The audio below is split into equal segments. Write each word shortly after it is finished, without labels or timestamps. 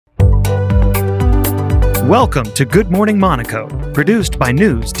Welcome to Good Morning Monaco, produced by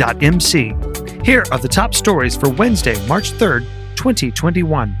News.mc. Here are the top stories for Wednesday, March 3rd,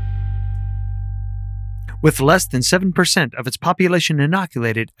 2021. With less than 7% of its population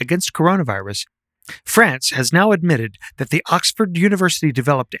inoculated against coronavirus, France has now admitted that the Oxford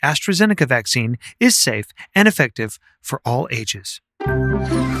University-developed AstraZeneca vaccine is safe and effective for all ages.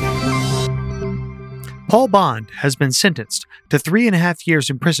 Paul Bond has been sentenced to 3.5 years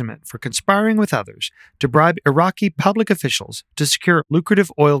imprisonment for conspiring with others to bribe Iraqi public officials to secure lucrative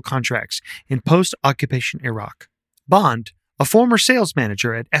oil contracts in post-occupation Iraq. Bond, a former sales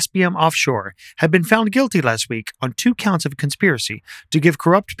manager at SBM Offshore, had been found guilty last week on 2 counts of conspiracy to give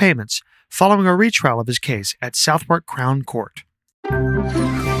corrupt payments following a retrial of his case at Southwark Crown Court.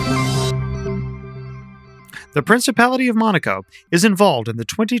 The Principality of Monaco is involved in the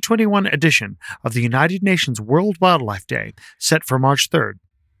 2021 edition of the United Nations World Wildlife Day, set for March 3rd.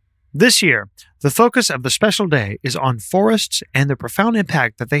 This year, the focus of the special day is on forests and the profound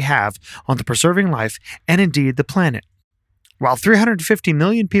impact that they have on the preserving life and indeed the planet. While 350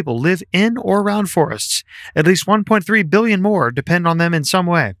 million people live in or around forests, at least 1.3 billion more depend on them in some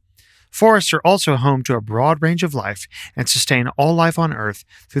way. Forests are also home to a broad range of life and sustain all life on Earth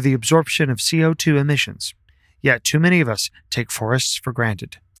through the absorption of CO2 emissions. Yet too many of us take forests for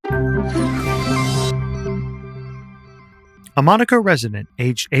granted. A Monaco resident,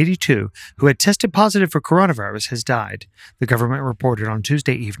 aged 82, who had tested positive for coronavirus has died, the government reported on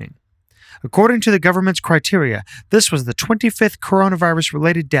Tuesday evening. According to the government's criteria, this was the 25th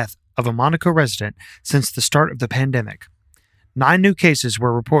coronavirus-related death of a Monaco resident since the start of the pandemic. 9 new cases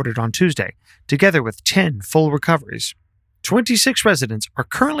were reported on Tuesday, together with 10 full recoveries. 26 residents are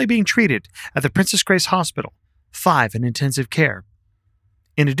currently being treated at the Princess Grace Hospital, 5 in intensive care.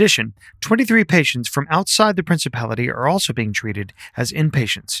 In addition, 23 patients from outside the Principality are also being treated as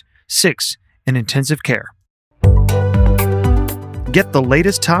inpatients, 6 in intensive care. Get the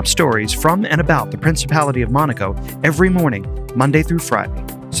latest top stories from and about the Principality of Monaco every morning, Monday through Friday.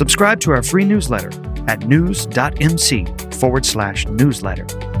 Subscribe to our free newsletter at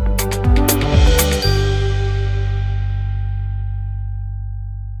news.mc/newsletter.